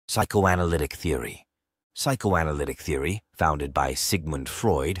Psychoanalytic theory. Psychoanalytic theory, founded by Sigmund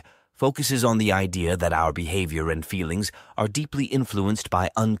Freud, focuses on the idea that our behavior and feelings are deeply influenced by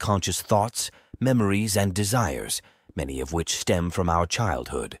unconscious thoughts, memories, and desires, many of which stem from our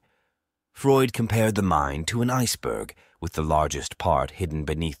childhood. Freud compared the mind to an iceberg, with the largest part hidden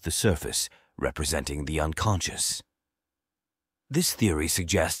beneath the surface, representing the unconscious. This theory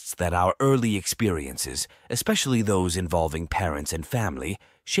suggests that our early experiences, especially those involving parents and family,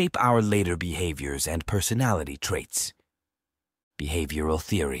 shape our later behaviors and personality traits. Behavioral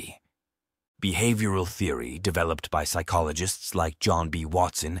theory. Behavioral theory, developed by psychologists like John B.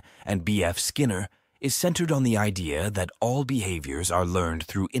 Watson and B.F. Skinner, is centered on the idea that all behaviors are learned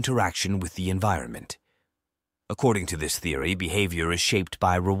through interaction with the environment. According to this theory, behavior is shaped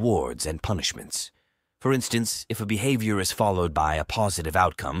by rewards and punishments. For instance, if a behavior is followed by a positive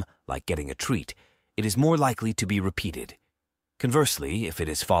outcome, like getting a treat, it is more likely to be repeated. Conversely, if it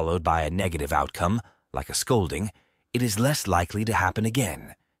is followed by a negative outcome, like a scolding, it is less likely to happen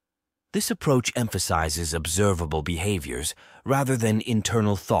again. This approach emphasizes observable behaviors rather than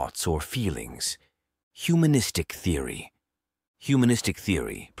internal thoughts or feelings. Humanistic theory. Humanistic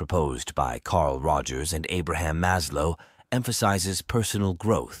theory, proposed by Carl Rogers and Abraham Maslow, emphasizes personal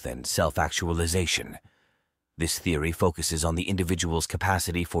growth and self-actualization. This theory focuses on the individual's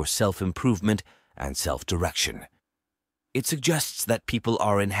capacity for self-improvement and self-direction. It suggests that people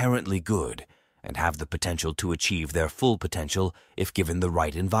are inherently good and have the potential to achieve their full potential if given the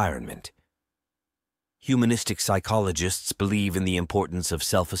right environment. Humanistic psychologists believe in the importance of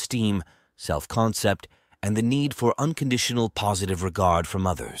self-esteem, self-concept, and the need for unconditional positive regard from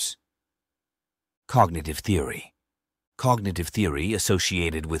others. Cognitive theory. Cognitive theory,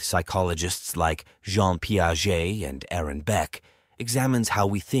 associated with psychologists like Jean Piaget and Aaron Beck, examines how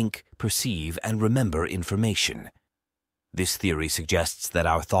we think, perceive, and remember information. This theory suggests that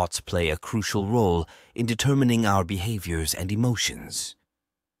our thoughts play a crucial role in determining our behaviors and emotions.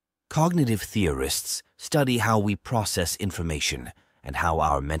 Cognitive theorists study how we process information and how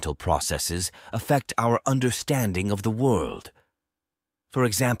our mental processes affect our understanding of the world. For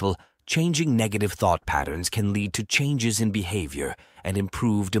example, changing negative thought patterns can lead to changes in behavior and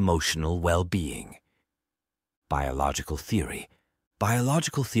improved emotional well-being. Biological theory.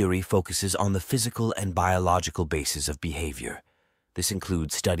 Biological theory focuses on the physical and biological basis of behavior. This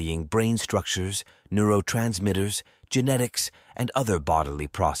includes studying brain structures, neurotransmitters, genetics, and other bodily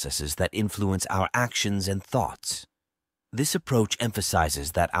processes that influence our actions and thoughts. This approach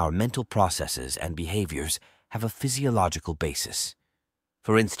emphasizes that our mental processes and behaviors have a physiological basis.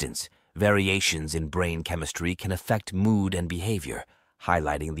 For instance, variations in brain chemistry can affect mood and behavior,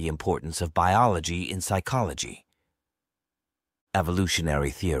 highlighting the importance of biology in psychology. Evolutionary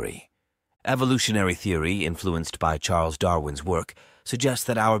theory. Evolutionary theory, influenced by Charles Darwin's work, suggests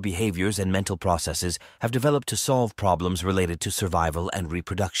that our behaviors and mental processes have developed to solve problems related to survival and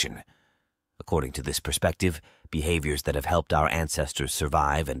reproduction. According to this perspective, behaviors that have helped our ancestors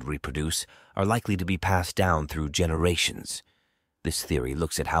survive and reproduce are likely to be passed down through generations. This theory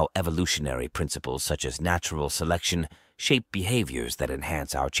looks at how evolutionary principles such as natural selection shape behaviors that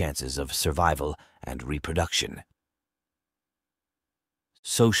enhance our chances of survival and reproduction.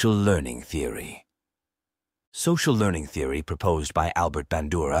 Social learning theory. Social learning theory, proposed by Albert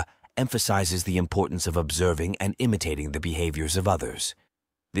Bandura, emphasizes the importance of observing and imitating the behaviors of others.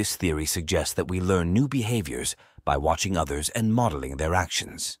 This theory suggests that we learn new behaviors by watching others and modeling their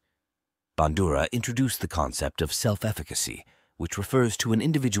actions. Bandura introduced the concept of self-efficacy, which refers to an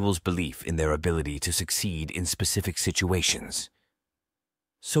individual's belief in their ability to succeed in specific situations.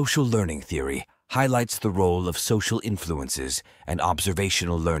 Social learning theory highlights the role of social influences and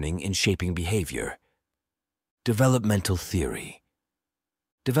observational learning in shaping behavior. Developmental theory.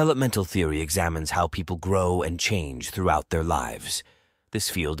 Developmental theory examines how people grow and change throughout their lives. This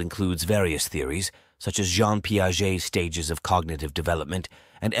field includes various theories, such as Jean Piaget's stages of cognitive development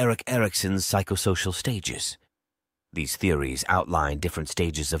and Erik Erikson's psychosocial stages. These theories outline different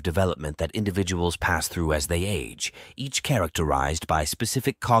stages of development that individuals pass through as they age, each characterized by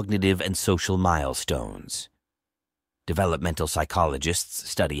specific cognitive and social milestones. Developmental psychologists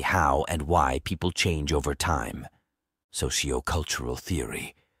study how and why people change over time. Sociocultural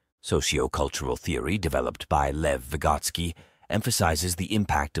theory. Sociocultural theory, developed by Lev Vygotsky, emphasizes the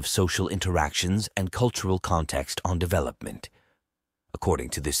impact of social interactions and cultural context on development. According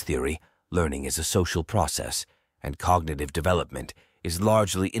to this theory, learning is a social process, and cognitive development is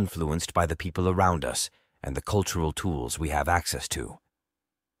largely influenced by the people around us and the cultural tools we have access to.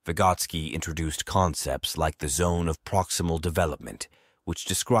 Vygotsky introduced concepts like the zone of proximal development, which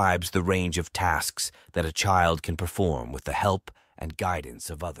describes the range of tasks that a child can perform with the help and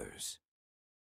guidance of others.